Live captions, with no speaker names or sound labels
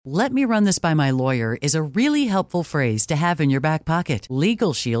"Let me run this by my lawyer" is a really helpful phrase to have in your back pocket.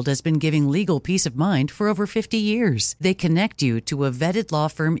 Legal Shield has been giving legal peace of mind for over 50 years. They connect you to a vetted law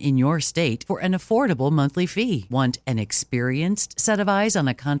firm in your state for an affordable monthly fee. Want an experienced set of eyes on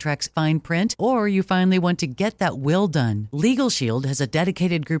a contract's fine print? Or you finally want to get that will done? Legal Shield has a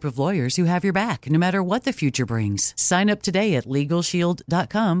dedicated group of lawyers who have your back, no matter what the future brings. Sign up today at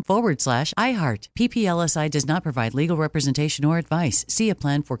LegalShield.com/iHeart. PPLSI does not provide legal representation or advice. See a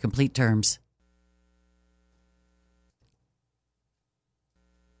plan for complete terms.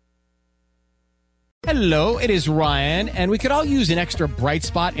 Hello, it is Ryan, and we could all use an extra bright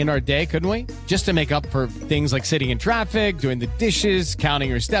spot in our day, couldn't we? Just to make up for things like sitting in traffic, doing the dishes, counting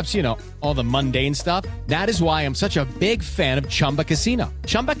your steps, you know, all the mundane stuff. That is why I'm such a big fan of Chumba Casino.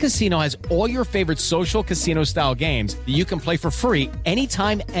 Chumba Casino has all your favorite social casino-style games that you can play for free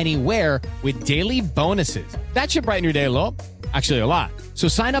anytime, anywhere with daily bonuses. That should brighten your day a little. Actually, a lot. So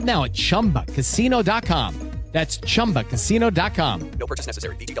sign up now at ChumbaCasino.com. That's ChumbaCasino.com. No purchase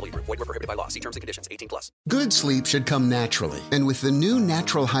necessary. VGW Group. Void where prohibited by law. See terms and conditions. 18+. Good sleep should come naturally. And with the new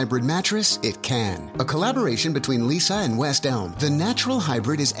Natural Hybrid mattress, it can. A collaboration between Lisa and West Elm. The Natural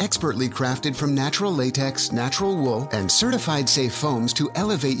Hybrid is expertly crafted from natural latex, natural wool, and certified safe foams to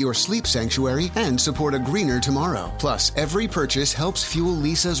elevate your sleep sanctuary and support a greener tomorrow. Plus, every purchase helps fuel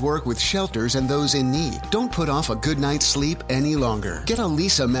Lisa's work with shelters and those in need. Don't put off a good night's sleep any longer. Get a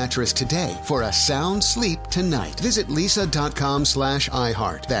Lisa mattress today for a sound sleep tonight. Visit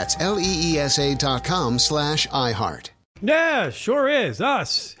lisa.com/iHeart. That's LEESA.com/iHeart. Yeah, sure is.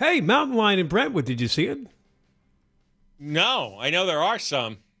 Us. Hey, Mountain Lion in Brentwood, did you see it? No, I know there are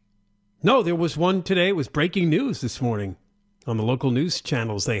some. No, there was one today. It was breaking news this morning on the local news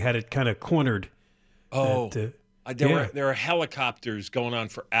channels. They had it kind of cornered. Oh, there are helicopters going on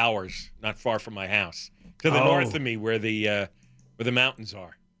for hours not far from my house to the north of me where the mountains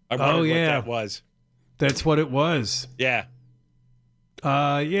are. I wondered what that was. That's what it was. Yeah.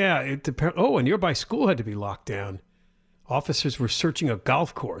 It depends. Oh, a nearby school had to be locked down. Officers were searching a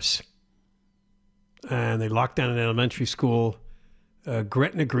golf course, and they locked down an elementary school,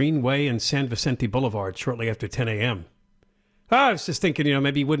 Gretna Greenway and San Vicente Boulevard, shortly after 10 a.m. I was just thinking,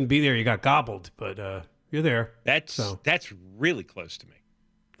 maybe you wouldn't be there. You got gobbled, but you're there. That's really close to me.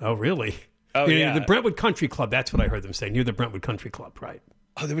 Oh, really? Oh, yeah. The Brentwood Country Club. That's what I heard them say. Near the Brentwood Country Club, right?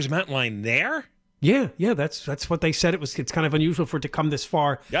 Oh, there was a mountain lion there? Yeah, that's what they said. It's kind of unusual for it to come this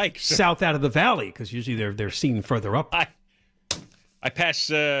far south out of the valley, because usually they're seen further up. I pass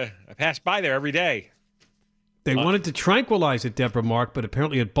by there every day. They wanted to tranquilize it, Deborah Mark, but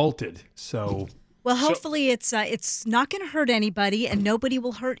apparently it bolted. So well, hopefully it's not going to hurt anybody, and nobody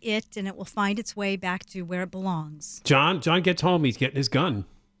will hurt it, and it will find its way back to where it belongs. John gets home. He's getting his gun.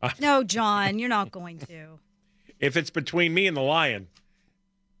 No, John, you're not going to. If it's between me and the lion.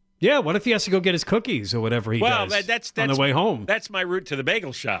 Yeah, what if he has to go get his cookies or whatever he does that's on the way home? That's my route to the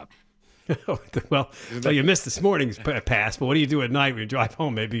bagel shop. well, you missed this morning's pass, but what do you do at night when you drive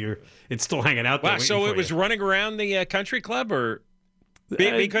home? Maybe it's still hanging out there. Wow, so it was running around the country club, or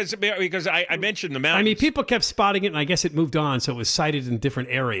because I mentioned the mountains. I mean, people kept spotting it, and I guess it moved on, so it was sighted in different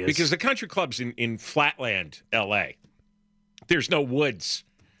areas. Because the country club's in Flatland, L.A. There's no woods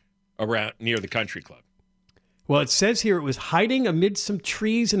around near the country club. Well, it says here it was hiding amid some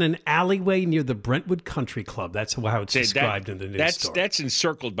trees in an alleyway near the Brentwood Country Club. That's how it's described in the news story. That's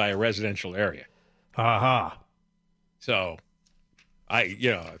encircled by a residential area. Aha. So, if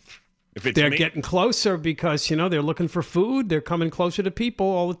it's they're getting closer because they're looking for food. They're coming closer to people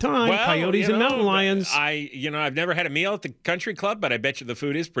all the time. Well, Coyotes and mountain lions. I've never had a meal at the country club, but I bet you the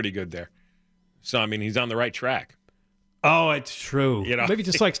food is pretty good there. So, I mean, he's on the right track. Oh, it's true. Maybe he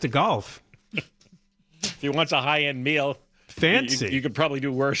just likes to golf. If he wants a high-end meal, fancy, you could probably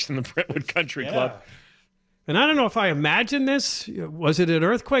do worse than the Brentwood Country Club. And I don't know if I imagined this. Was it an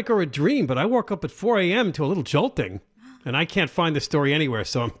earthquake or a dream? But I woke up at 4 a.m. to a little jolting, and I can't find the story anywhere,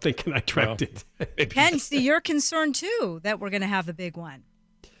 so I'm thinking I dreamt it. Hence, you're concerned, too, that we're going to have a big one.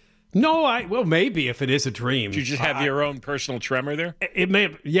 No, maybe if it is a dream. Did you just have your own personal tremor there? It may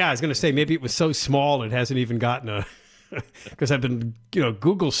have, I was going to say maybe it was so small it hasn't even gotten a... Because I've been,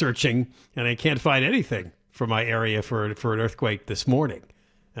 Google searching, and I can't find anything for my area for an earthquake this morning.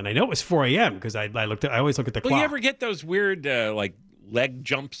 And I know it was 4 a.m. because I always look at the clock. Well, you ever get those weird leg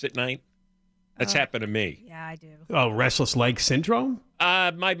jumps at night? That's happened to me. Yeah, I do. Oh, restless leg syndrome?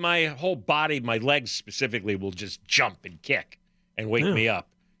 My whole body, my legs specifically, will just jump and kick and wake me up.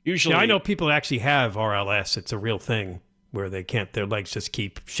 Usually, I know people that actually have RLS. It's a real thing. Where they can't, their legs just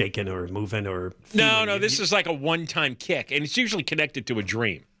keep shaking or moving or... No, this is like a one-time kick, and it's usually connected to a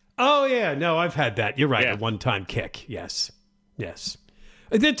dream. Oh, yeah. No, I've had that. You're right. Yeah. A one-time kick. Yes.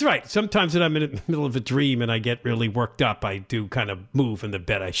 That's right. Sometimes when I'm in the middle of a dream and I get really worked up, I do kind of move in the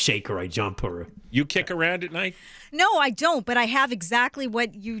bed. I shake or I jump or... You kick around at night? No, I don't, but I have exactly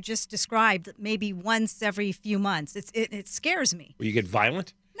what you just described, maybe once every few months. It scares me. Will you get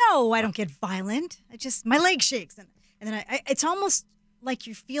violent? No, I don't get violent. My leg shakes. And then it's almost like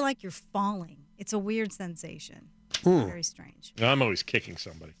you feel like you're falling. It's a weird sensation. Very strange. No, I'm always kicking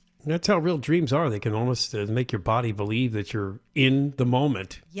somebody. That's how real dreams are. They can almost make your body believe that you're in the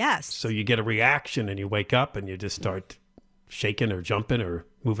moment. Yes. So you get a reaction and you wake up and you just start shaking or jumping or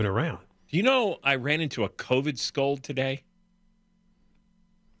moving around. Do you know I ran into a COVID scold today?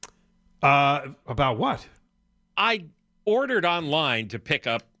 About what? I ordered online to pick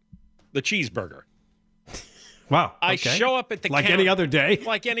up the cheeseburger. Wow. I okay. show up at the like counter, any other day.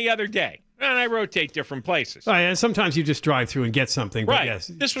 Like any other day. And I rotate different places. Oh, yeah, sometimes you just drive through and get something. But right. yes,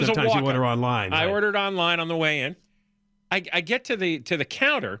 This was sometimes a walk-up. you order online. I right? ordered online on the way in. I get to the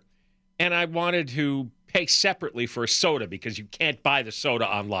counter, and I wanted to pay separately for a soda because you can't buy the soda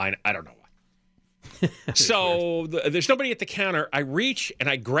online. I don't know why. So there's nobody at the counter. I reach and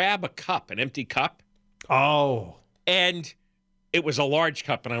I grab a cup, an empty cup. Oh. And it was a large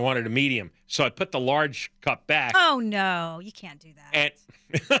cup, and I wanted a medium. So I put the large cup back. Oh, no. You can't do that.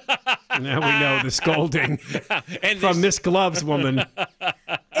 And now we know the scolding and from Miss Gloves woman.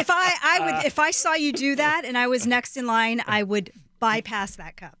 If I saw you do that and I was next in line, I would bypass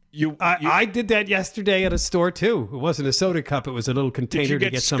that cup. I did that yesterday at a store, too. It wasn't a soda cup. It was a little container Did you to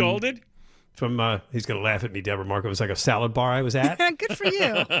get get scolded? He's going to laugh at me, Deborah Mark. It was like a salad bar I was at. Good for you.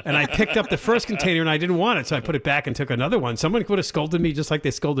 And I picked up the first container and I didn't want it, so I put it back and took another one. Someone would have scolded me just like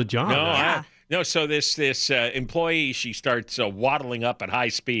they scolded John. No, right? no. So this employee, she starts waddling up at high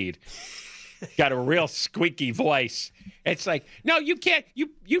speed. Got a real squeaky voice. It's like, no, you can't.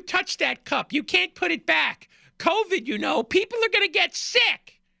 You touched that cup. You can't put it back. COVID, people are going to get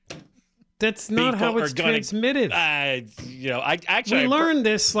sick. That's not how it's transmitted. We learned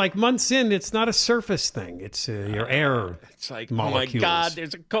this like months in. It's not a surface thing. It's your air. It's like, molecules. Oh my God,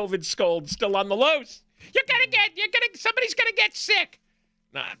 there's a COVID scold still on the loose. Somebody's gonna get sick.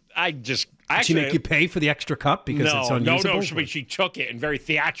 No, Did she make you pay for the extra cup because it's unusable? No. She took it and very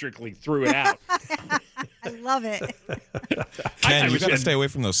theatrically threw it out. I love it. Ken, you got to stay away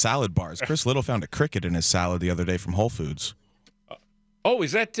from those salad bars. Chris Little found a cricket in his salad the other day from Whole Foods. Oh,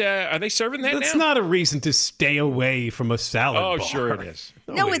 is that? Are they serving that That's now? not a reason to stay away from a salad bar. Oh, sure it is.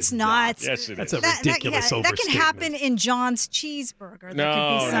 No, it's not. Yes, it That's is. a ridiculous overstatement. That can happen in John's cheeseburger. There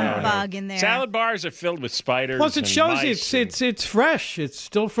could be some bug in there. Salad bars are filled with spiders. Plus, it shows it's fresh. It's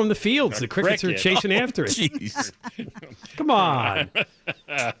still from the fields. The crickets are chasing after it. Jeez. Come on.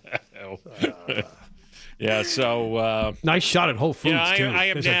 Yeah, so... nice shot at Whole Foods, too.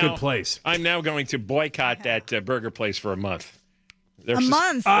 It's a good place. I'm now going to boycott that burger place for a month. A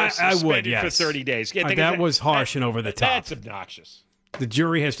month? I would, yes. For 30 days. Yeah, that was harsh and over the top. That's obnoxious. The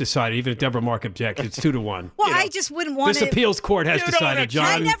jury has decided, even if Deborah Mark objects, it's 2-1. Well, I just wouldn't want This appeals court has decided, John.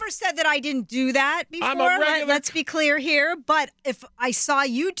 I never said that I didn't do that before. I'm a regular... Let's be clear here. But if I saw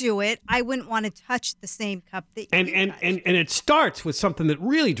you do it, I wouldn't want to touch the same cup that you touched. And it starts with something that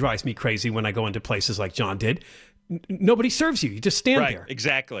really drives me crazy when I go into places like John did. Nobody serves you. You just stand there.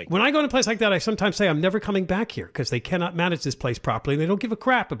 Exactly. When I go to a place like that, I sometimes say, I'm never coming back here because they cannot manage this place properly. And they don't give a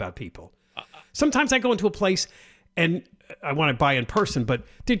crap about people. Sometimes I go into a place and I want to buy in person, but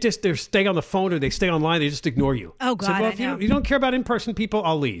they stay on the phone or they stay online. They just ignore you. Oh, God, so, well, if you don't care about in-person people,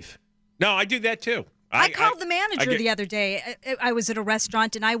 I'll leave. No, I do that too. I called the manager the other day. I was at a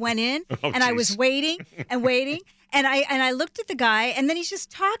restaurant and I went in and I was waiting and waiting. And I looked at the guy, and then he's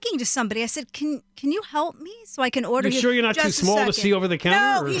just talking to somebody. I said, "Can you help me so I can order?" You sure you're not too small to see over the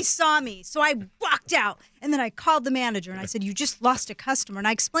counter? No, he saw me, so I walked out, and then I called the manager and I said, "You just lost a customer." And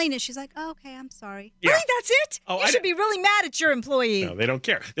I explained it. She's like, "Oh, okay, I'm sorry." Yeah. Really, that's it? You should be really mad at your employee. No, they don't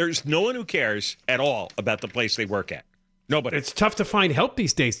care. There's no one who cares at all about the place they work at. Nobody. It's tough to find help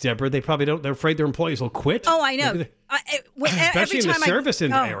these days, Deborah. They probably don't. They're afraid their employees will quit. Oh, I know. Especially in the service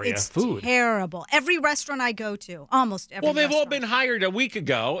area, it's food. Terrible. Every restaurant I go to, almost every. Well, they've all restaurant. been hired a week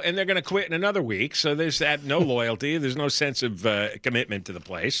ago, and they're going to quit in another week. So there's no loyalty. There's no sense of commitment to the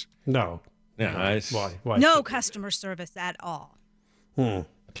place. No. No. Why? No customer service at all.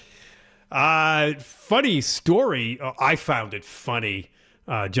 Funny story. I found it funny.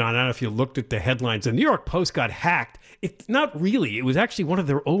 John, I don't know if you looked at the headlines. The New York Post got hacked. Not really. It was actually one of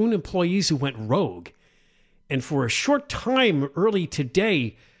their own employees who went rogue. And for a short time early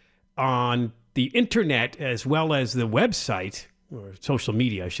today on the internet, as well as the website, or social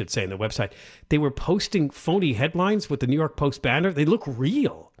media, I should say, on the website, they were posting phony headlines with the New York Post banner. They look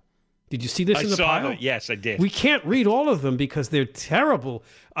real. Did you see this in the pile? Yes, I did. We can't read all of them because they're terrible.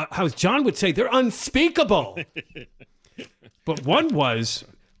 How John would say, they're unspeakable. But one was,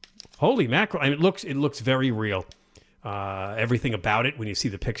 holy mackerel! I mean, it looks very real. Everything about it, when you see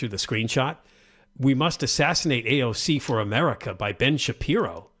the picture, the screenshot. We must assassinate AOC for America by Ben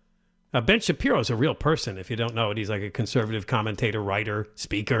Shapiro. Now, Ben Shapiro is a real person. If you don't know it, he's like a conservative commentator, writer,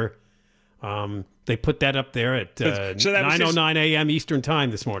 speaker. They put that up there at 9:09 a.m. Eastern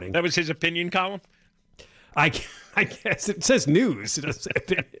time this morning. That was his opinion column? I guess it says news. It doesn't say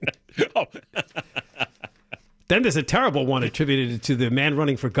opinion. Oh. Then there's a terrible one attributed to the man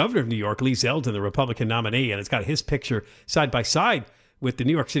running for governor of New York, Lee Zeldin, the Republican nominee, and it's got his picture side by side with the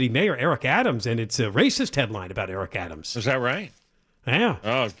New York City mayor, Eric Adams, and it's a racist headline about Eric Adams. Is that right? Yeah.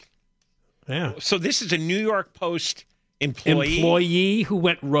 Oh. Yeah. So this is a New York Post employee who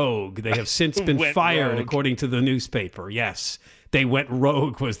went rogue. They have since been fired, rogue. according to the newspaper. Yes. They went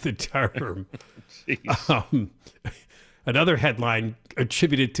rogue was the term. Another headline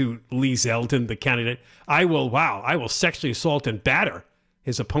attributed to Lee Zeldin, the candidate. I will sexually assault and batter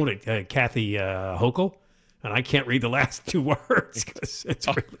his opponent, Kathy Hochul. And I can't read the last two words because it's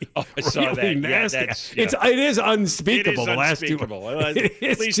really nasty. Yeah. It is unspeakable. It is last two words.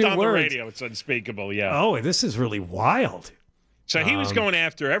 At least on the radio, it's unspeakable. Yeah. Oh, this is really wild. So he was going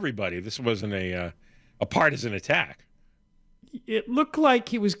after everybody. This wasn't a partisan attack. It looked like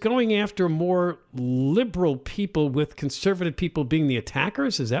he was going after more liberal people, with conservative people being the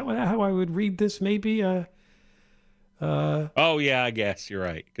attackers. Is that how I would read this? Maybe. Oh yeah, I guess you're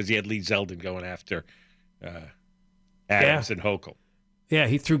right, because he had Lee Zeldin going after Adams and Hochul. Yeah,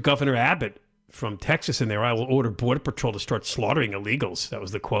 he threw Governor Abbott from Texas in there. I will order Border Patrol to start slaughtering illegals. That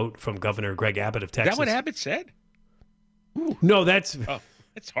was the quote from Governor Greg Abbott of Texas. Is that what Abbott said? Ooh. No, that's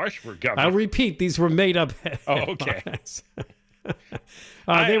harsh for governor. I'll repeat, these were made up. Oh, okay.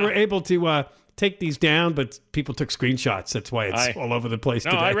 They were able to take these down, but people took screenshots. That's why it's all over the place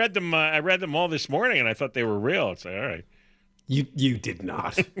today. I read them. I read them all this morning, and I thought they were real. It's like, all right. You did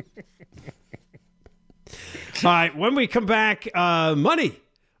not. All right, when we come back, money.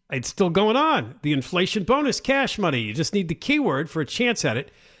 It's still going on. The inflation bonus, cash money. You just need the keyword for a chance at it.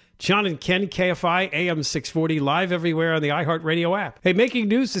 John and Ken, KFI, AM 640, live everywhere on the iHeartRadio app. Hey, making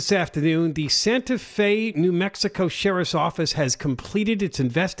news this afternoon, the Santa Fe, New Mexico Sheriff's Office has completed its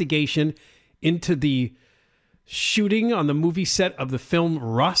investigation into the shooting on the movie set of the film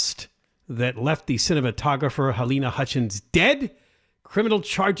Rust that left the cinematographer Helena Hutchins dead. Criminal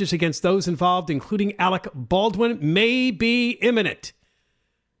charges against those involved, including Alec Baldwin, may be imminent.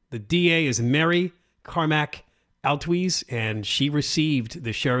 The DA is Mary Carmack Altwies, and she received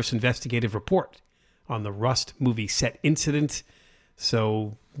the sheriff's investigative report on the Rust movie set incident.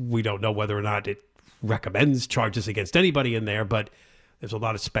 So we don't know whether or not it recommends charges against anybody in there, but there's a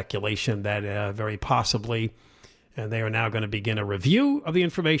lot of speculation that very possibly, and they are now going to begin a review of the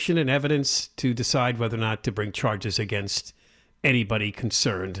information and evidence to decide whether or not to bring charges against anybody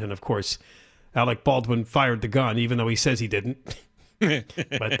concerned. And of course, Alec Baldwin fired the gun, even though he says he didn't.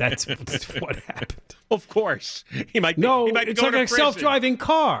 But that's what happened. Of course. He might be it's going like to a self-driving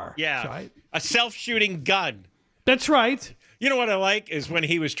car. Yeah. Right? A self-shooting gun. That's right. You know what I like is when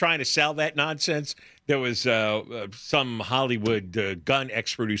he was trying to sell that nonsense, there was some Hollywood gun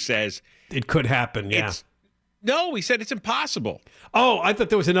expert who says it could happen, yeah. No, he said it's impossible. Oh, I thought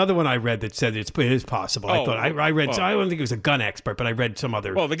there was another one I read that said it is possible. I thought I read. I don't think it was a gun expert, but I read some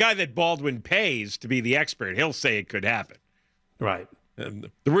other. Well, the guy that Baldwin pays to be the expert, he'll say it could happen. Right. And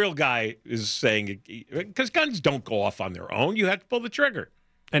the real guy is saying, because guns don't go off on their own, you have to pull the trigger.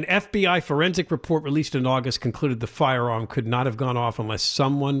 An FBI forensic report released in August concluded the firearm could not have gone off unless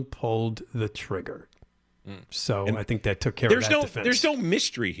someone pulled the trigger. So I think that took care of that defense. There's no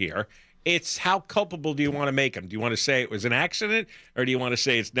mystery here. It's how culpable do you want to make him? Do you want to say it was an accident, or do you want to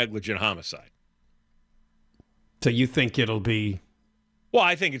say it's negligent homicide? So you think it'll be... Well,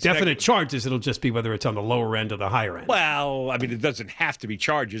 I think it's definite charges. It'll just be whether it's on the lower end or the higher end. Well, I mean, it doesn't have to be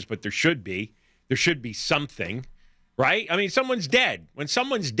charges, but there should be. There should be something, right? I mean, someone's dead. When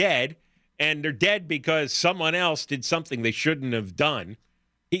someone's dead, and they're dead because someone else did something they shouldn't have done,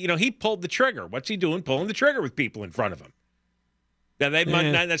 he pulled the trigger. What's he doing? Pulling the trigger with people in front of him. Now,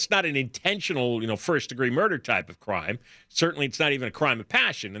 that's not an intentional, first-degree murder type of crime. Certainly, it's not even a crime of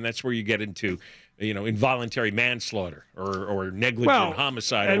passion, and that's where you get into, involuntary manslaughter or negligent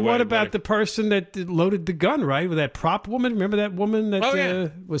homicide. And what about the person that loaded the gun, right? With that prop woman? Remember that woman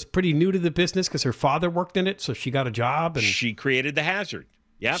that was pretty new to the business because her father worked in it, so she got a job. And she created the hazard.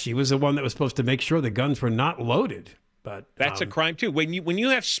 Yeah, she was the one that was supposed to make sure the guns were not loaded. But that's a crime, too. When you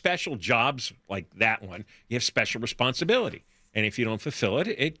have special jobs like that one, you have special responsibility. And if you don't fulfill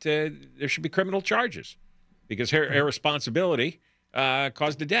it, there should be criminal charges because her irresponsibility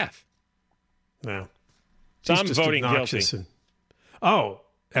caused a death. Well, so I'm voting guilty.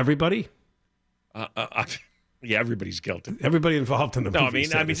 Everybody? Yeah, everybody's guilty. Everybody involved in the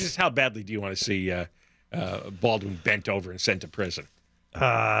movie. I mean, just how badly do you want to see Baldwin bent over and sent to prison?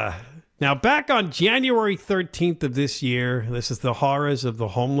 Now, back on January 13th of this year, this is the horrors of the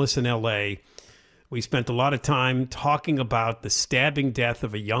homeless in L.A., we spent a lot of time talking about the stabbing death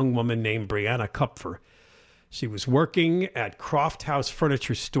of a young woman named Brianna Kupfer. She was working at Croft House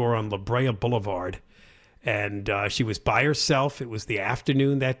Furniture Store on La Brea Boulevard, and she was by herself. It was the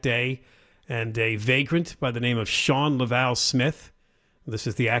afternoon that day, and a vagrant by the name of Sean Laval Smith, this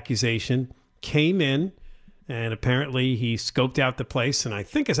is the accusation, came in, and apparently he scoped out the place, and I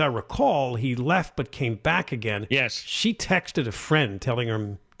think, as I recall, he left but came back again. Yes. She texted a friend telling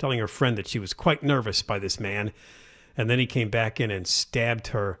her friend that she was quite nervous by this man, and then he came back in and stabbed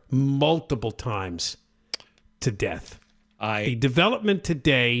her multiple times to death. The development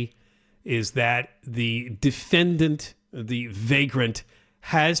today is that the defendant, the vagrant,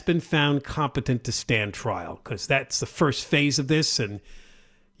 has been found competent to stand trial, because that's the first phase of this, and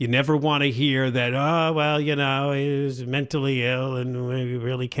you never want to hear that, he was mentally ill and we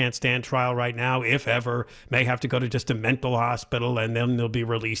really can't stand trial right now, if ever, may have to go to just a mental hospital and then they'll be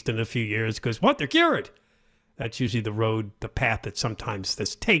released in a few years because, they're cured. That's usually the path that sometimes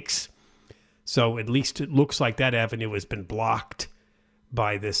this takes. So at least it looks like that avenue has been blocked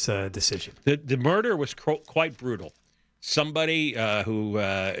by this decision. The murder was quite brutal. Somebody who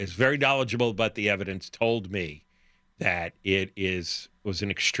is very knowledgeable about the evidence told me that it was an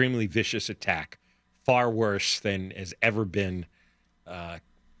extremely vicious attack, far worse than has ever been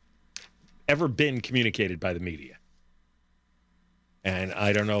communicated by the media. And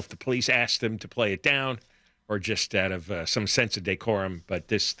I don't know if the police asked them to play it down or just out of some sense of decorum, but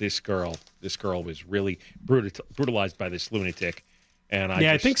this girl was really brutalized by this lunatic. And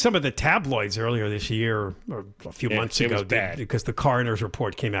I think some of the tabloids earlier this year or a few months ago did, because the coroner's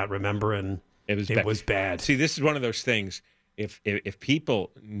report came out, remember, and it was bad. See, this is one of those things. If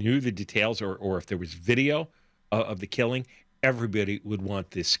people knew the details or if there was video of the killing, everybody would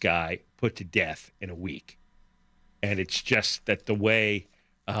want this guy put to death in a week. And it's just that the way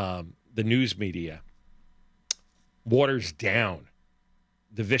the news media waters down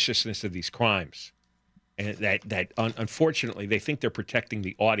the viciousness of these crimes, and that unfortunately they think they're protecting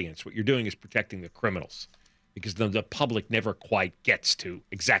the audience. What you're doing is protecting the criminals, because the public never quite gets to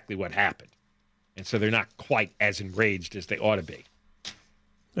exactly what happened. And so they're not quite as enraged as they ought to be.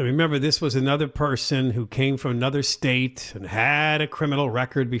 I remember this was another person who came from another state and had a criminal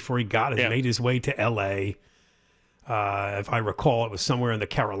record before he made his way to L.A. If I recall, it was somewhere in the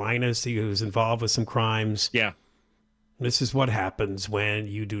Carolinas. He was involved with some crimes. Yeah. This is what happens when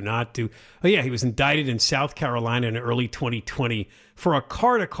you do not do... Oh, yeah, he was indicted in South Carolina in early 2020 for a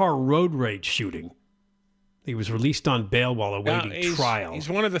car-to-car road rage shooting. He was released on bail while awaiting trial. He's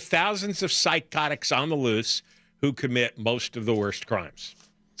one of the thousands of psychotics on the loose who commit most of the worst crimes.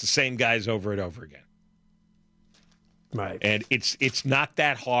 It's the same guys over and over again. Right. And it's not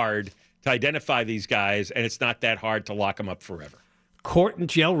that hard to identify these guys, and it's not that hard to lock them up forever. Court and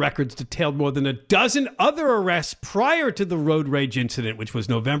jail records detailed more than a dozen other arrests prior to the road rage incident, which was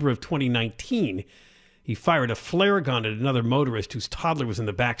November of 2019. He fired a flare gun at another motorist whose toddler was in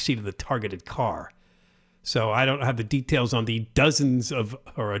the back seat of the targeted car. So I don't have the details on the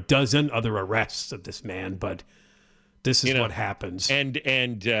a dozen other arrests of this man, but this is what happens. And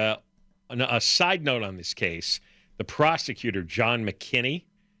a side note on this case, the prosecutor, John McKinney,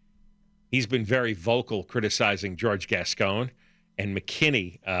 he's been very vocal criticizing George Gascon, and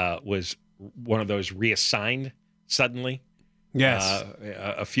McKinney was one of those reassigned suddenly. Yes.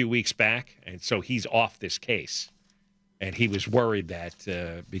 A few weeks back, and so he's off this case. And he was worried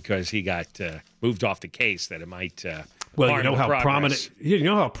that because he got moved off the case, that it might. You know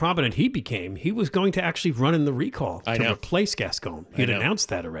how prominent he became. He was going to actually run in the recall to replace Gascon. He had announced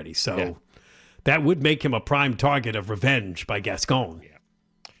that already, so that would make him a prime target of revenge by Gascon. Yeah.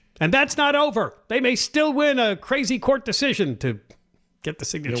 And that's not over. They may still win a crazy court decision to get the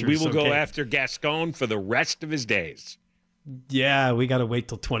signatures. We will go after Gascon for the rest of his days. Yeah, we got to wait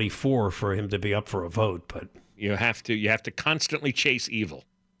till 24 for him to be up for a vote, but. You have to constantly chase evil.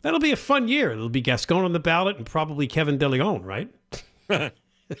 That'll be a fun year. It'll be Gascon on the ballot and probably Kevin De Leon, right?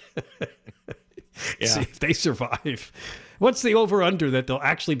 See if they survive. What's the over-under that they'll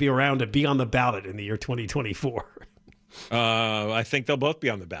actually be around to be on the ballot in the year 2024? I think they'll both be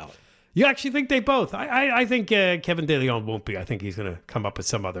on the ballot. You actually think they both? I think Kevin De Leon won't be. I think he's going to come up with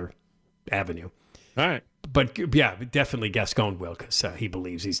some other avenue. All right. But yeah, definitely Gascon will, because he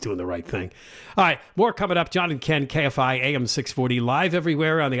believes he's doing the right thing. All right, more coming up. John and Ken, KFI AM 640, live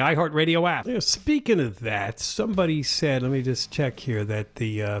everywhere on the iHeartRadio app. Speaking of that, somebody said, let me just check here, that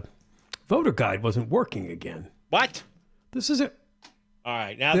the voter guide wasn't working again. What? This is it. All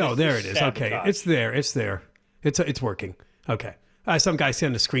right. Now No, there it is. sabotage. Okay, it's there. It's working. Okay. Some guy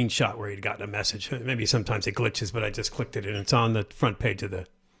sent a screenshot where he'd gotten a message. Maybe sometimes it glitches, but I just clicked it, and it's on the front page of the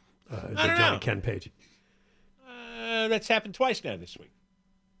John and Ken page. That's happened twice now this week.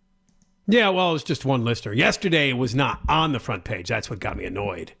 Yeah, well, it's just one listener. Yesterday, it was not on the front page. That's what got me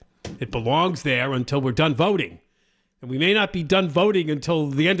annoyed. It belongs there until we're done voting. And we may not be done voting until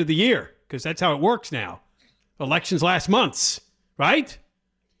the end of the year, because that's how it works now. Elections last months, right?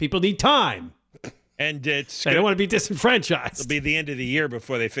 People need time. And They don't want to be disenfranchised. It'll be the end of the year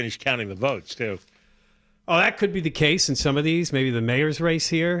before they finish counting the votes, too. Oh, that could be the case in some of these. Maybe the mayor's race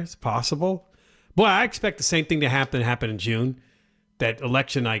here. It's possible. Boy, I expect the same thing to happen in June. That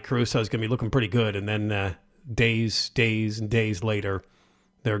election night, Caruso is going to be looking pretty good. And then days and days later,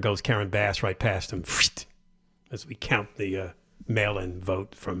 there goes Karen Bass right past him as we count the mail-in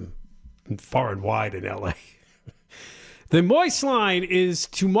vote from far and wide in L.A. The Moist Line is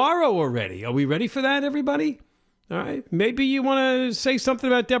tomorrow already. Are we ready for that, everybody? All right. Maybe you want to say something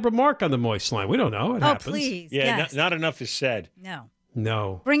about Deborah Mark on the Moist Line. We don't know. It happens. Please. Yeah, Yes. not enough is said.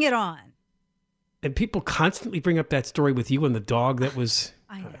 No. Bring it on. And people constantly bring up that story with you and the dog that was...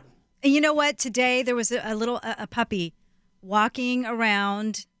 I know. And you know what? Today there was a puppy walking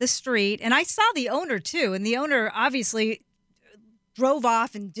around the street, and I saw the owner too. And the owner obviously drove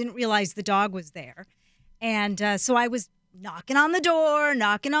off and didn't realize the dog was there. And so I was knocking on the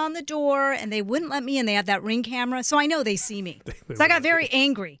door, and they wouldn't let me in. They have that Ring camera, so I know they see me. So I got very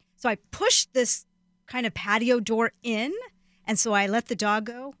angry. So I pushed this kind of patio door in. And so I let the dog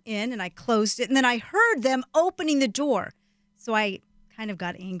go in and I closed it. And then I heard them opening the door. So I kind of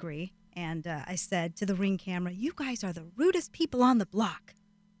got angry. And I said to the Ring camera, "You guys are the rudest people on the block."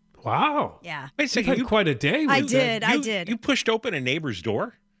 Wow. Yeah. Wait a You second. had quite a day. I with did. that. I did. You pushed open a neighbor's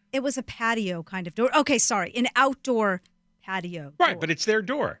door? It was a patio kind of door. Okay, sorry. An outdoor patio Right, door. but it's their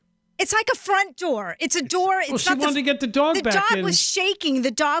door. It's like a front door. It's a door. Well, It's she not wanted to get the dog The back dog in. was shaking.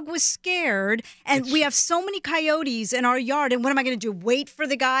 The dog was scared. And we have so many coyotes in our yard. And what am I going to do? Wait for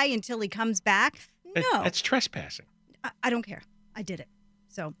the guy until he comes back? No. That's trespassing. I don't care. I did it.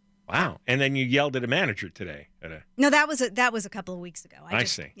 So. Wow. And then you yelled at a manager today. No, that was a couple of weeks ago. I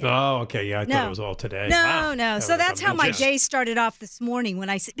see. Oh, okay. Yeah, I thought No. it was all today. No, Wow. no. So that's how my day started off this morning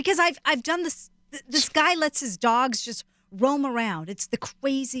when because I've done this. This guy lets his dogs just roam around. It's the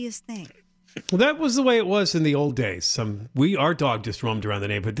craziest thing. Well, that was the way it was in the old days. Our dog just roamed around the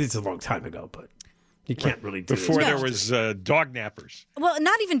neighborhood. This is a long time ago, but you can't really do Before this. there was dog nappers. Well,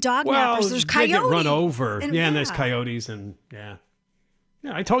 not even dog Well, nappers. There's they coyotes. get run over. And And there's coyotes and yeah.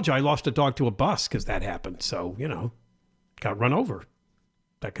 Yeah, I told you I lost a dog to a bus because that happened. So, got run over.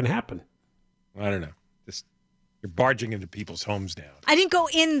 That can happen. I don't know. You're barging into people's homes now. I didn't go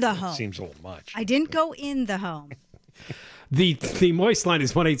in the home. Seems a little much. I didn't go in the home. The Moist line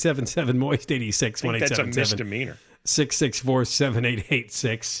is 1-877-MOIST-86, I think that's a misdemeanor.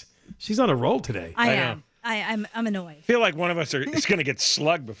 664-7886. She's on a roll today. I am. I'm annoyed. I feel like one of us is going to get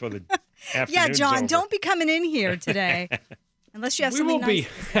slugged before the afternoon's Yeah, John, over. don't be coming in here today. Unless you have something nice.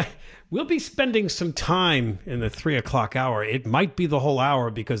 We'll be spending some time in the 3 o'clock hour. It might be the whole hour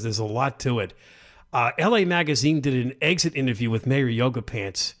because there's a lot to it. LA Magazine did an exit interview with Mayor Yoga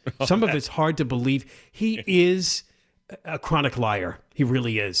Pants. Some of it's hard to believe. He is a chronic liar. He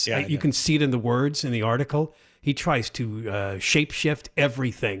really is. Yeah, You can see it in the words in the article. He tries to shapeshift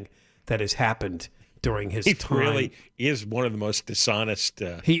everything that has happened during his time. He really is one of the most dishonest.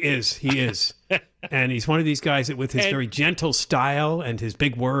 He is. And he's one of these guys that with his very gentle style and his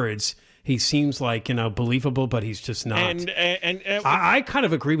big words, he seems like, believable, but he's just not. And I kind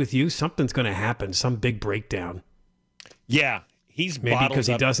of agree with you. Something's going to happen, some big breakdown. Yeah, he's Maybe because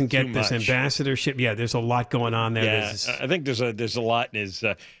he doesn't get too this much. ambassadorship. Yeah, there's a lot going on there. Yeah, I think there's a lot in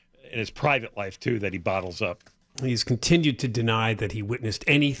his private life too that he bottles up. He's continued to deny that he witnessed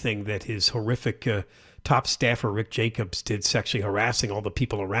anything that his horrific top staffer, Rick Jacobs, did sexually harassing all the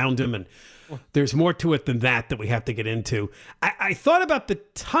people around him. And there's more to it than that we have to get into. I thought about the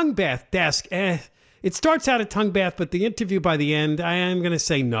tongue bath desk. It starts out a tongue bath, but the interview by the end, I am going to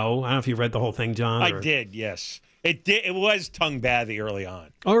say no. I don't know if you read the whole thing, John. I did, yes. It did. It was tongue bathy early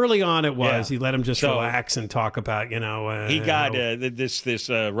on. Early on it was. Yeah. He let him just relax and talk about, he got this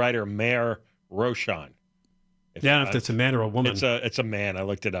writer, Mayor Roshan. If it's a man or a woman. It's a man. I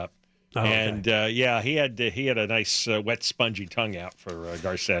looked it up. And he had a nice wet, spongy tongue out for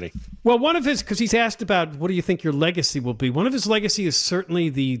Garcetti. Well, one of his, because he's asked about what do you think your legacy will be. One of his legacy is certainly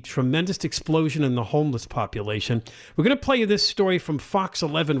the tremendous explosion in the homeless population. We're going to play you this story from Fox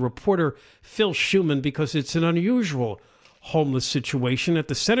 11 reporter Phil Schumann because it's an unusual homeless situation. At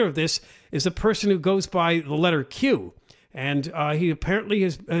the center of this is a person who goes by the letter Q. And he apparently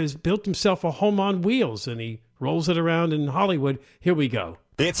has built himself a home on wheels, and he rolls it around in Hollywood. Here we go.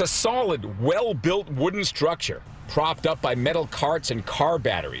 It's a solid, well-built wooden structure, propped up by metal carts and car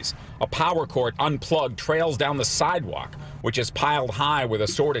batteries. A power cord unplugged trails down the sidewalk, which is piled high with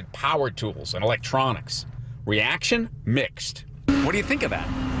assorted power tools and electronics. Reaction? Mixed. What do you think of that?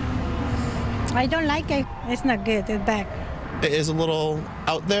 I don't like it. It's not good. It's bad. It is a little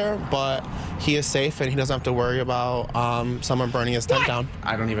out there, but he is safe and he doesn't have to worry about someone burning his tent down.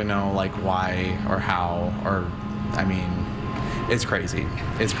 I don't even know why or how it's crazy.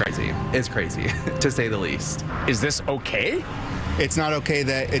 It's crazy to say the least. Is this okay? It's not okay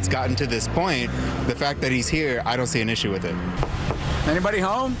that it's gotten to this point. The fact that he's here, I don't see an issue with it. Anybody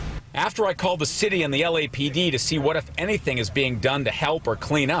home? After I called the city and the LAPD to see what, if anything, is being done to help or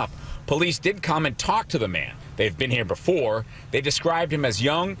clean up, police did come and talk to the man. They've been here before. They described him as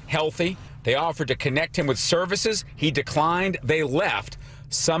young, healthy. They offered to connect him with services. He declined. They left.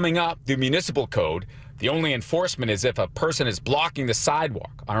 Summing up the municipal code, the only enforcement is if a person is blocking the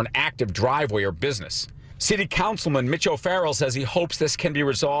sidewalk on an active driveway or business. City Councilman Mitch O'Farrell says he hopes this can be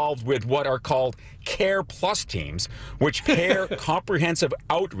resolved with what are called Care Plus teams, which pair comprehensive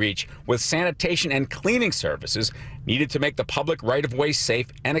outreach with sanitation and cleaning services needed to make the public right-of-way safe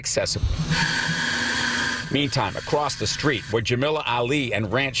and accessible. Meantime, across the street, where Jamila Ali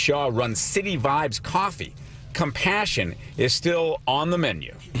and Rance Shaw run City Vibes Coffee, compassion is still on the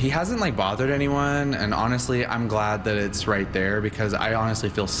menu. He hasn't bothered anyone, and honestly, I'm glad that it's right there because I honestly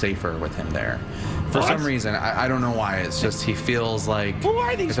feel safer with him there. For some reason, I don't know why. It's just he feels like who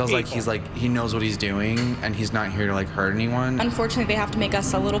are these it feels people? like he knows what he's doing, and he's not here to hurt anyone. Unfortunately, they have to make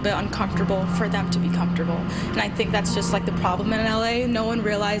us a little bit uncomfortable for them to be comfortable, and I think that's just the problem in LA. No one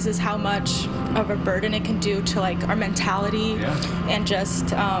realizes how much of a burden it can do to our mentality and just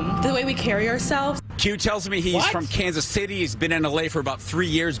the way we carry ourselves. Q tells me he's from Kansas City. He's been in LA for about 3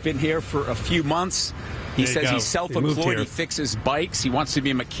 years, been here for a few months. He says he's self-employed. He fixes bikes. He wants to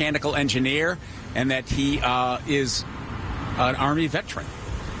be a mechanical engineer, and that he is an Army veteran.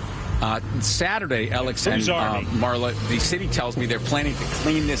 Saturday, Alex and Marla, the city tells me they're planning to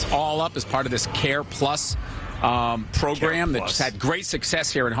clean this all up as part of this Care Plus program that's had great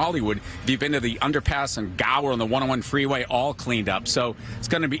success here in Hollywood. If you've been to the underpass and Gower on the 101 freeway, all cleaned up. So it's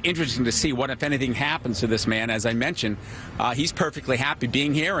going to be interesting to see what, if anything, happens to this man. As I mentioned, he's perfectly happy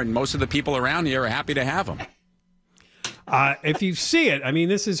being here, and most of the people around here are happy to have him. If you see it,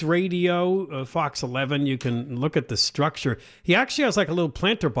 this is radio, Fox 11. You can look at the structure. He actually has a little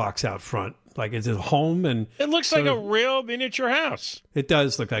planter box out front. It's his home. And it looks like a real miniature house. It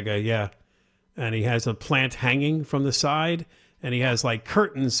does look like and he has a plant hanging from the side, and he has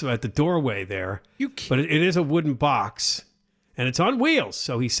curtains at the doorway there. But it is a wooden box, and it's on wheels,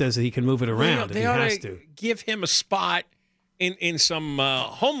 so he says that he can move it around if he has to. Give him a spot in some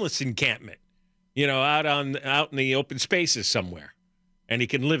homeless encampment, out in the open spaces somewhere, and he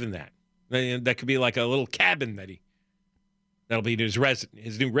can live in that. That could be like a little cabin that'll be his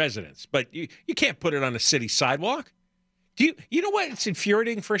new residence. But you can't put it on a city sidewalk. You know what? It's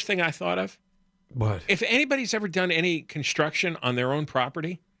infuriating. First thing I thought of. What? If anybody's ever done any construction on their own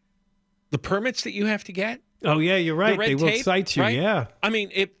property, the permits that you have to get. Oh, yeah, you're right. They will cite you, right? yeah.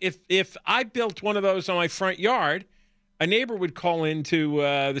 If I built one of those on my front yard, a neighbor would call into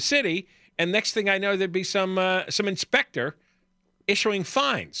the city, and next thing I know, there'd be some inspector issuing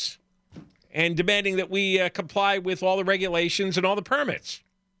fines and demanding that we comply with all the regulations and all the permits.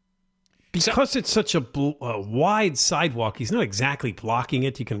 Because it's such a wide sidewalk, he's not exactly blocking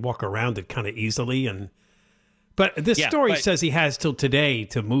it. You can walk around it kind of easily. But this story says he has till today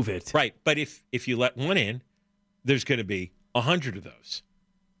to move it. Right. But if you let one in, there's going to be 100 of those.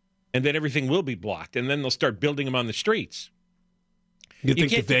 And then everything will be blocked. And then they'll start building them on the streets. You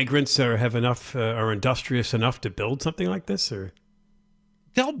think the vagrants are industrious enough to build something like this? Or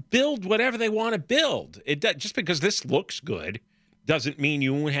they'll build whatever they want to build. Just because this looks good doesn't mean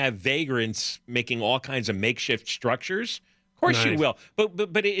you won't have vagrants making all kinds of makeshift structures. Of course you will.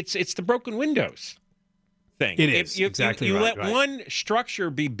 But it's the broken windows thing. It is. Exactly you right. let one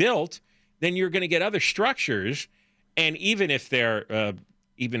structure be built, then you're going to get other structures, and even if they're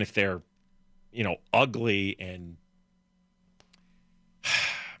ugly and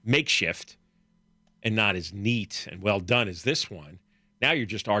makeshift and not as neat and well done as this one, Now you're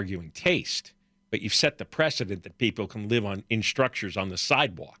just arguing taste, but you've set the precedent that people can live in structures on the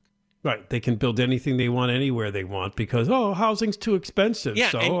sidewalk. Right. They can build anything they want anywhere they want because, housing's too expensive,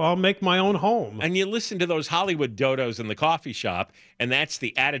 so I'll make my own home. And you listen to those Hollywood dodos in the coffee shop, and that's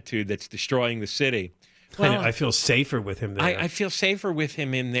the attitude that's destroying the city. Well, I feel safer with him there. I feel safer with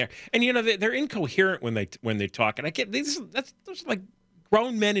him in there. And, they're incoherent when they talk. And I get those are like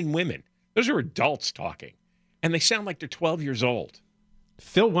grown men and women. Those are adults talking. And they sound like they're 12 years old.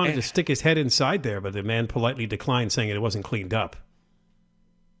 Phil wanted to stick his head inside there, but the man politely declined, saying it wasn't cleaned up.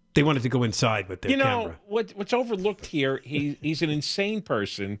 They wanted to go inside with their camera. What's overlooked here, he's an insane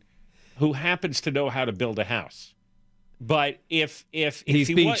person who happens to know how to build a house. But if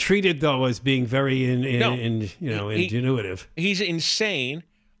he's being treated, though, as being very ingenuitive. He's insane.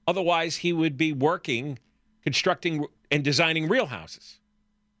 Otherwise, he would be working, constructing, and designing real houses.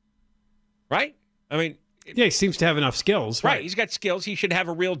 Right? I mean... Yeah, he seems to have enough skills. Right. He's got skills. He should have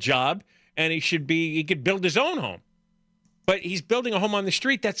a real job, and he could build his own home. But he's building a home on the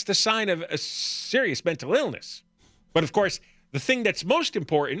street. That's the sign of a serious mental illness. But, of course, the thing that's most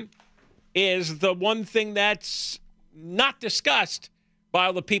important is the one thing that's not discussed by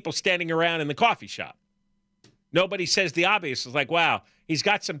all the people standing around in the coffee shop. Nobody says the obvious. It's like, wow, he's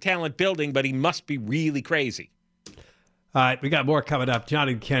got some talent building, but he must be really crazy. All right, we got more coming up. John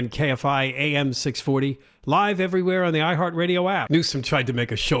and Ken, KFI AM 640, live everywhere on the iHeartRadio app. Newsom tried to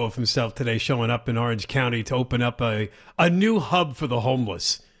make a show of himself today, showing up in Orange County to open up a new hub for the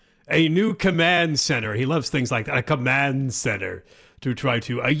homeless, a new command center. He loves things like that, a command center,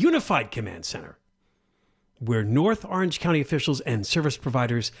 a unified command center, where North Orange County officials and service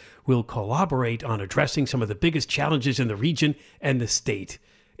providers will collaborate on addressing some of the biggest challenges in the region and the state.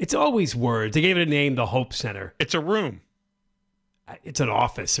 It's always words. They gave it a name, the Hope Center. It's a room. It's an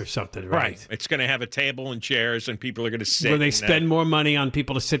office or something, right? It's going to have a table and chairs, and people are going to sit. Where they spend more money on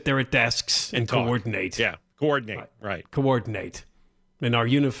people to sit there at desks and coordinate. Yeah, coordinate, right. Coordinate in our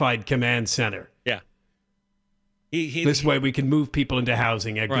unified command center. Yeah. This way we can move people into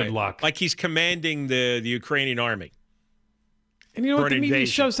housing at good luck. Like he's commanding the Ukrainian army. And you know what? The media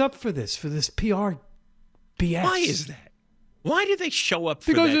shows up for this PR BS. Why is that? Why do they show up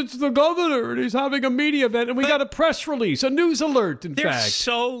for because that? It's the governor, and he's having a media event, and we got a press release, a news alert, in fact. They're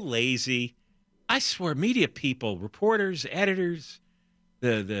so lazy. I swear, media people, reporters, editors,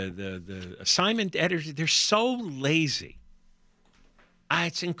 the assignment editors, they're so lazy.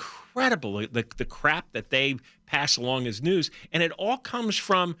 It's incredible, the crap that they pass along as news. And it all comes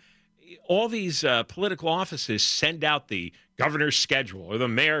from all these political offices send out the governor's schedule or the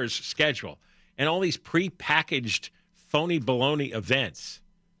mayor's schedule, and all these prepackaged phony baloney events.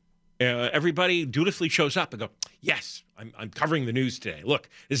 Everybody dutifully shows up and go, yes, I'm covering the news today. Look,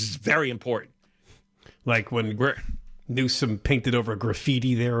 this is very important. Like when Newsom painted over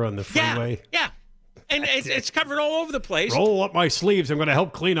graffiti there on the freeway. Yeah. And it's covered all over the place. Roll up my sleeves. I'm going to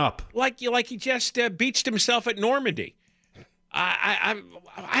help clean up. Like he just beached himself at Normandy. I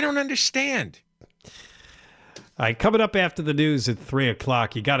don't understand. All right, coming up after the news at 3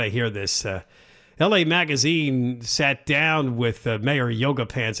 o'clock, you got to hear this. LA Magazine sat down with Mayor Yoga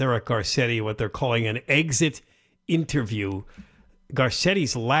Pants, Eric Garcetti, what they're calling an exit interview.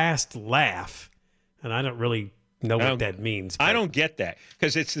 Garcetti's last laugh, and I don't really know what that means. I don't get that,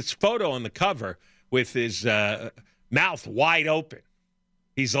 because it's this photo on the cover with his mouth wide open.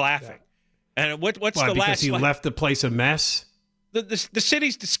 He's laughing. Yeah. And what's the last... Because he left the place a mess? The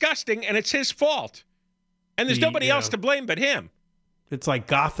city's disgusting, and it's his fault. And there's nobody else to blame but him. It's like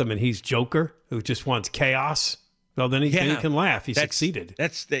Gotham, and he's Joker, who just wants chaos. Well, then he can laugh. He succeeded.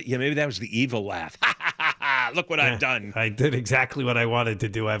 Maybe that was the evil laugh. Look what I've done. I did exactly what I wanted to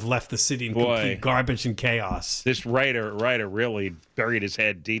do. I've left the city in complete garbage and chaos. This writer really buried his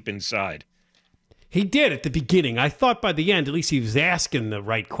head deep inside. He did at the beginning. I thought by the end, at least he was asking the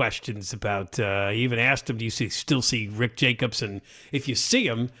right questions about, he even asked him, do you still see Rick Jacobs? And if you see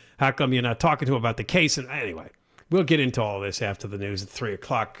him, how come you're not talking to him about the case? And anyway, we'll get into all this after the news at 3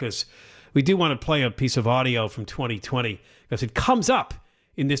 o'clock, because we do want to play a piece of audio from 2020, because it comes up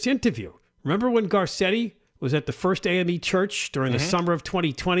in this interview. Remember when Garcetti was at the First AME Church during the summer of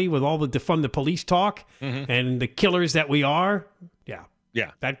 2020 with all the defund the police talk and the killers that we are?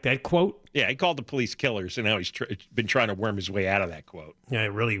 Yeah. That quote? Yeah, he called the police killers, and now he's been trying to worm his way out of that quote. Yeah,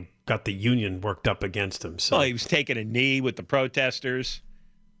 it really got the union worked up against him. So. Well, he was taking a knee with the protesters,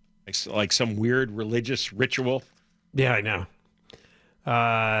 like some weird religious ritual. Yeah, I know.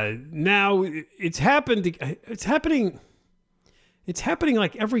 Now it's happening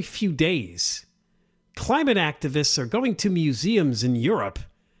like every few days. Climate activists are going to museums in Europe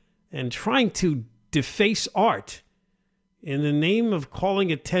and trying to deface art in the name of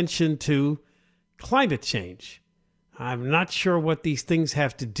calling attention to climate change. I'm not sure what these things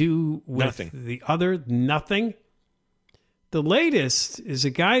have to do with the other. Nothing. The latest is a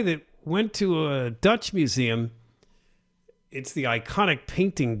guy that went to a Dutch museum. It's the iconic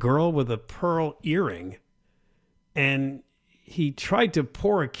painting Girl with a Pearl Earring. And he tried to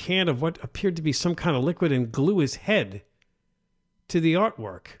pour a can of what appeared to be some kind of liquid and glue his head to the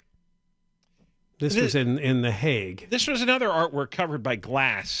artwork. This was in The Hague. This was another artwork covered by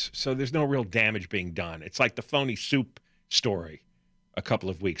glass, so there's no real damage being done. It's like the phony soup story a couple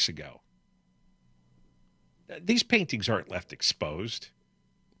of weeks ago. These paintings aren't left exposed.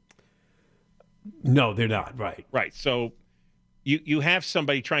 No, they're not, right. Right, so you have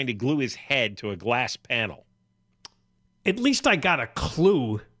somebody trying to glue his head to a glass panel. At least I got a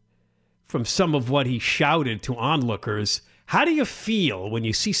clue from some of what he shouted to onlookers. How do you feel when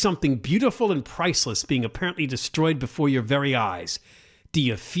you see something beautiful and priceless being apparently destroyed before your very eyes? Do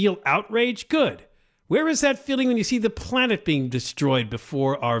you feel outrage? Good. Where is that feeling when you see the planet being destroyed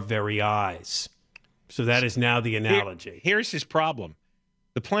before our very eyes? So that is now the analogy. Here's his problem.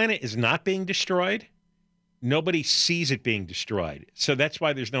 The planet is not being destroyed. Nobody sees it being destroyed. So that's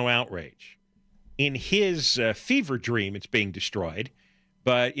why there's no outrage. In his fever dream, it's being destroyed.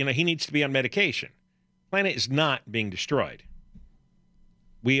 But, he needs to be on medication. Planet is not being destroyed.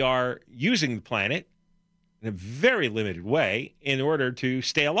 We are using the planet in a very limited way in order to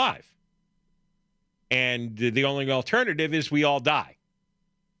stay alive. And the only alternative is we all die.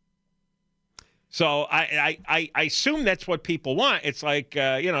 So I assume that's what people want. It's like,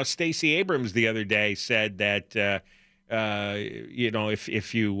 Stacey Abrams the other day said that,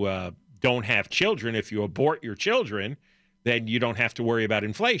 if you don't have children, if you abort your children, then you don't have to worry about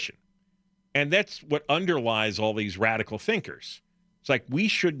inflation. And that's what underlies all these radical thinkers. It's like, we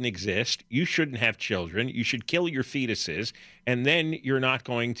shouldn't exist. You shouldn't have children. You should kill your fetuses. And then you're not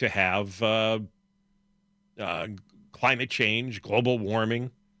going to have climate change, global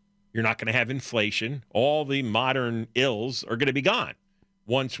warming. You're not going to have inflation. All the modern ills are going to be gone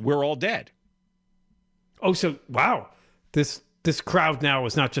once we're all dead. Oh, so, wow. This crowd now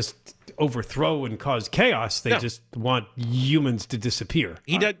is not just overthrow and cause chaos. They just want humans to disappear.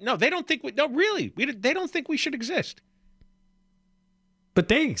 No, they don't think. They don't think we should exist. But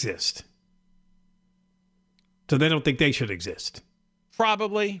they exist. So they don't think they should exist.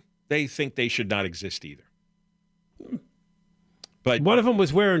 Probably. They think they should not exist either. But one of them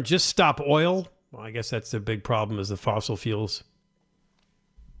was wearing Just Stop Oil. Well, I guess that's their big problem, is the fossil fuels.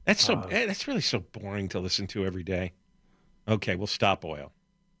 That's really so boring to listen to every day. Okay, we'll stop oil.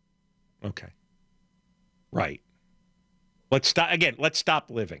 Okay. Right. Let's stop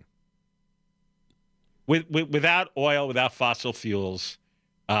living. Without oil, without fossil fuels,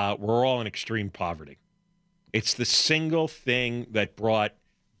 we're all in extreme poverty. It's the single thing that brought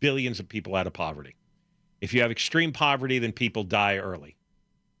billions of people out of poverty. If you have extreme poverty, then people die early.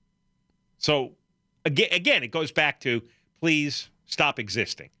 So, again, it goes back to, please stop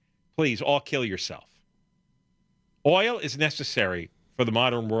existing. Please all kill yourself. Oil is necessary for the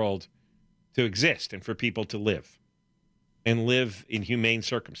modern world to exist and for people to live and live in humane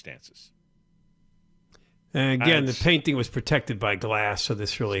circumstances. And again, the painting was protected by glass, so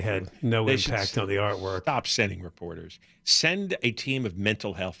this really had no impact on the artwork. Stop sending reporters. Send a team of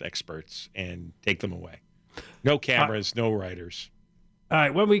mental health experts and take them away. No cameras, no writers. All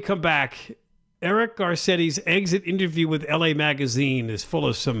right, when we come back, Eric Garcetti's exit interview with LA Magazine is full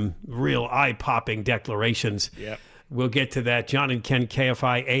of some real eye-popping declarations. Yep. We'll get to that. John and Ken,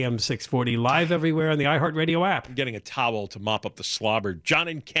 KFI AM 640, live everywhere on the iHeartRadio app. I'm getting a towel to mop up the slobber. John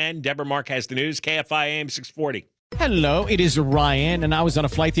and Ken, Deborah Mark has the news, KFI AM 640. Hello, it is Ryan, and I was on a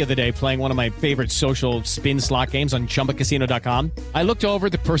flight the other day playing one of my favorite social spin slot games on ChumbaCasino.com. I looked over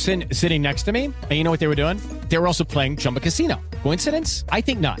at the person sitting next to me, and you know what they were doing? They were also playing Chumba Casino. Coincidence? I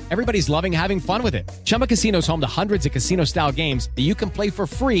think not. Everybody's loving having fun with it. Chumba Casino is home to hundreds of casino-style games that you can play for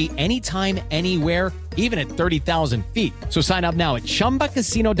free anytime, anywhere, even at 30,000 feet. So sign up now at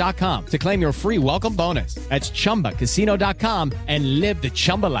ChumbaCasino.com to claim your free welcome bonus. That's ChumbaCasino.com and live the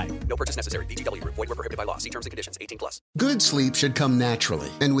Chumba life. No purchase necessary. VGW. Void where prohibited by law. See terms and conditions. 18+. Good sleep should come naturally.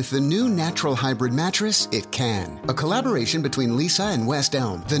 And with the new Natural Hybrid mattress, it can. A collaboration between Lisa and West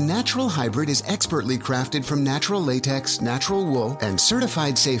Elm, the Natural Hybrid is expertly crafted from natural latex, natural wool, and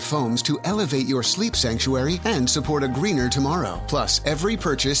certified safe foams to elevate your sleep sanctuary and support a greener tomorrow. Plus, every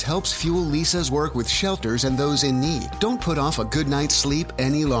purchase helps fuel Lisa's work with shelters and those in need. Don't put off a good night's sleep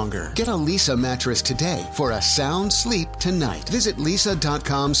any longer. Get a Lisa mattress today for a sound sleep tonight. Visit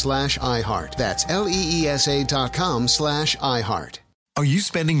lisa.com/iHeart. That's LEESA.com/iHeart. Are you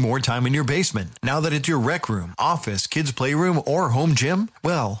spending more time in your basement now that it's your rec room, office, kids' playroom, or home gym?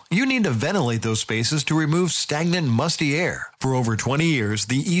 Well, you need to ventilate those spaces to remove stagnant, musty air. For over 20 years,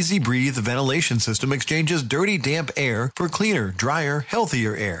 the Easy Breathe ventilation system exchanges dirty, damp air for cleaner, drier,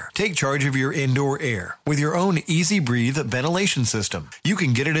 healthier air. Take charge of your indoor air with your own Easy Breathe ventilation system. You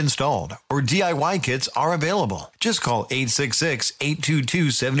can get it installed, or DIY kits are available. Just call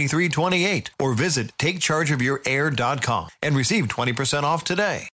 866-822-7328 or visit takechargeofyourair.com and receive 20% off today.